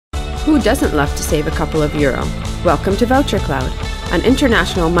Who doesn't love to save a couple of euro? Welcome to Voucher Cloud, an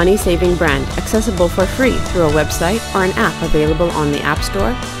international money-saving brand accessible for free through a website or an app available on the App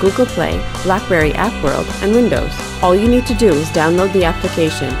Store, Google Play, BlackBerry App World, and Windows. All you need to do is download the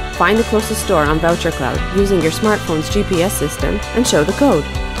application, find the closest store on Voucher Cloud using your smartphone's GPS system, and show the code.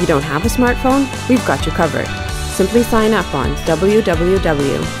 You don't have a smartphone? We've got you covered. Simply sign up on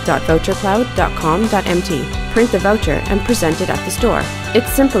www.vouchercloud.com.mt, print the voucher, and present it at the store.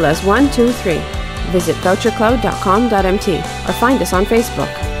 It's simple as 1, 2, 3. Visit vouchercloud.com.mt or find us on Facebook.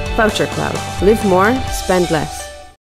 Voucher Cloud. Live more, spend less.